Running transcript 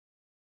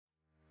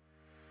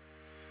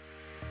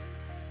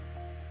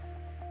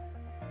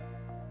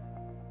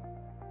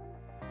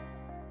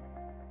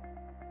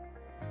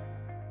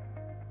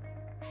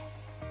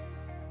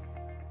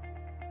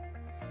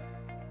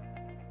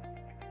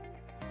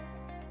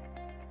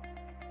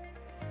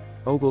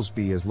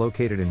Oglesby is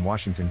located in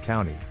Washington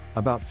County,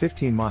 about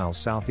 15 miles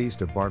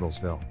southeast of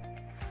Bartlesville.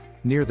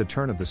 Near the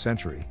turn of the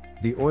century,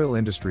 the oil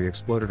industry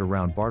exploded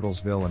around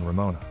Bartlesville and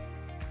Ramona.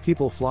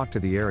 People flocked to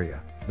the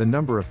area, the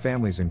number of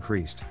families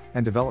increased,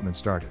 and development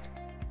started.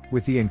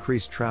 With the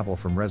increased travel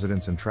from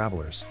residents and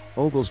travelers,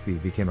 Oglesby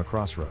became a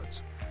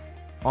crossroads.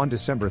 On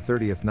December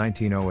 30,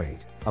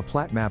 1908, a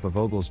plat map of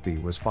Oglesby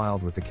was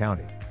filed with the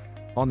county.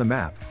 On the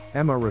map,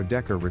 Emma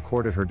Rodecker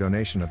recorded her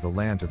donation of the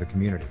land to the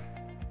community.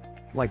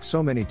 Like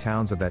so many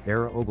towns of that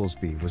era,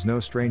 Oglesby was no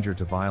stranger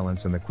to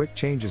violence and the quick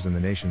changes in the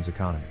nation's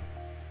economy.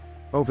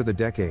 Over the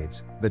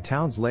decades, the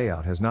town's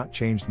layout has not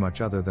changed much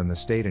other than the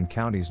state and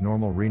county's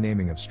normal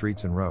renaming of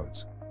streets and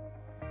roads.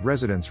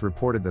 Residents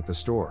reported that the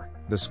store,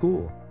 the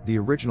school, the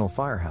original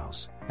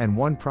firehouse, and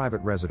one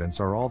private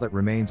residence are all that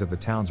remains of the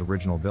town's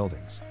original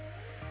buildings.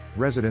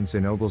 Residents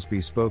in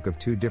Oglesby spoke of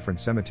two different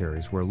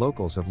cemeteries where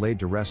locals have laid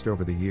to rest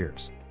over the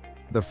years.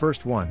 The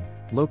first one,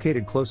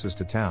 located closest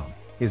to town,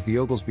 is the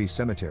Oglesby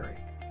Cemetery.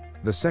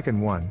 The second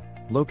one,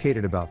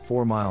 located about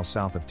 4 miles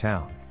south of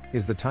town,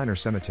 is the Tyner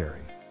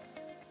Cemetery.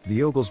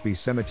 The Oglesby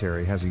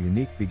Cemetery has a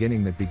unique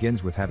beginning that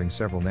begins with having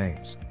several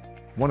names.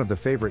 One of the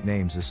favorite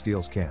names is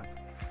Steele's Camp.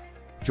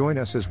 Join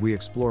us as we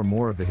explore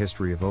more of the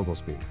history of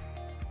Oglesby.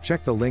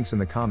 Check the links in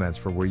the comments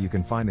for where you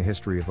can find the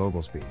history of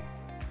Oglesby.